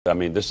I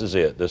mean, this is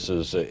it. This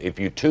is, if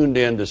you tuned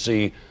in to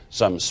see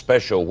some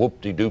special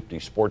whoop-de-doop-de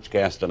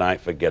sportscast tonight,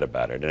 forget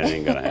about it. It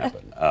ain't going to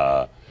happen.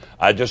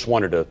 I just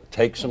wanted to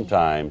take some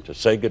time to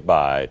say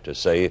goodbye, to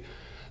say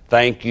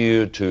thank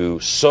you to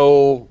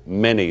so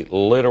many,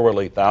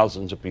 literally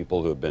thousands of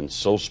people who have been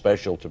so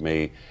special to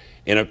me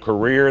in a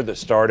career that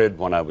started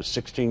when I was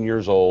 16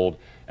 years old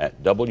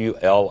at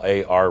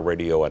WLAR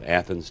Radio in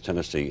Athens,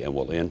 Tennessee, and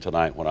will end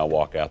tonight when I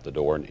walk out the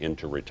door and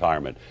into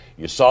retirement.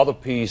 You saw the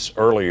piece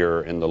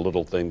earlier in the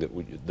little thing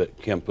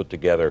that Kim put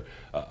together.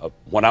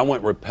 When I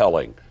went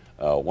rappelling,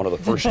 one of the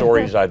first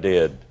stories I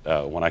did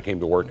when I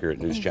came to work here at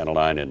NewsChannel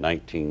 9 in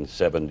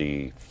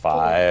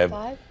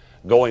 1975,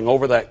 going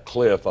over that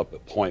cliff up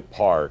at Point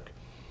Park.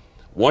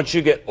 Once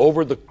you get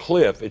over the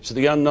cliff, it's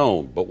the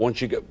unknown, but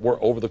once you get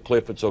over the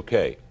cliff, it's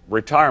okay.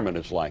 Retirement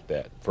is like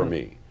that for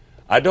me.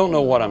 I don't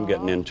know what I'm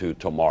getting into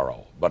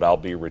tomorrow, but I'll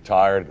be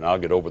retired and I'll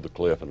get over the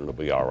cliff and it'll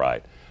be all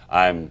right.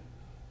 I'm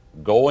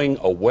going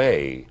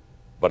away,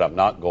 but I'm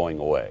not going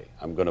away.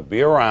 I'm going to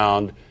be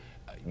around.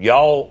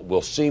 Y'all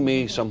will see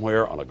me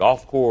somewhere on a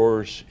golf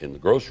course, in the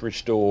grocery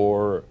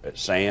store, at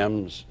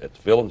Sam's, at the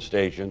filling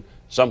station,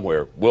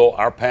 somewhere.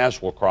 Our paths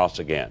will cross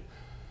again.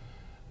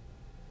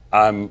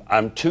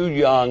 I'm too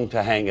young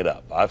to hang it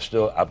up.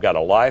 I've got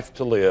a life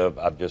to live.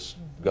 I'm just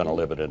going to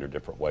live it in a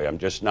different way. I'm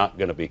just not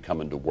going to be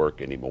coming to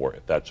work anymore,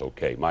 if that's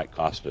okay. Mike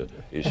Costa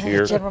is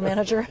here. General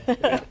manager.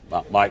 Yeah.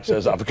 Mike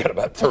says I've got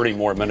about 30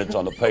 more minutes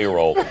on the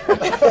payroll.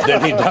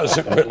 Then he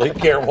doesn't really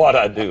care what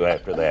I do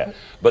after that.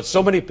 But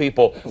so many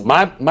people,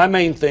 my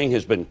main thing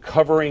has been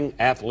covering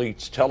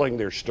athletes, telling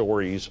their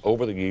stories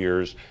over the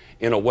years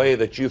in a way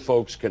that you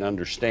folks can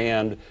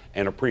understand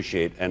and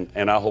appreciate, and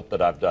I hope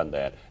that I've done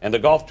that. And the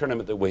golf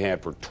tournament that we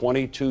had for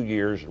 22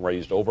 years and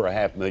raised over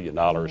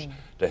 $500,000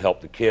 to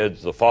help the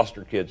kids, the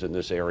foster kids in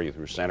this area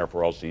through Santa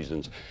for All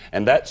Seasons,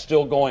 and that's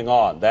still going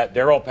on. That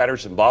Darrell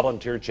Patterson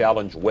Volunteer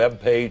Challenge web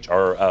page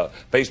or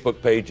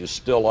Facebook page is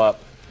still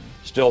up.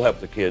 Still help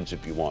the kids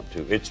if you want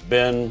to. It's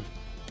been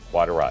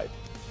quite a ride.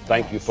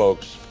 Thank you,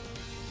 folks.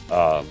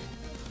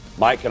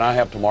 Mike, can I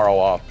have tomorrow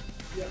off?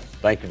 Yes.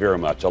 Thank you very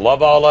much. I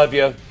love all of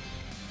you.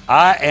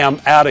 I am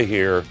out of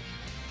here.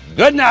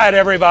 Good night,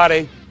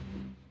 everybody.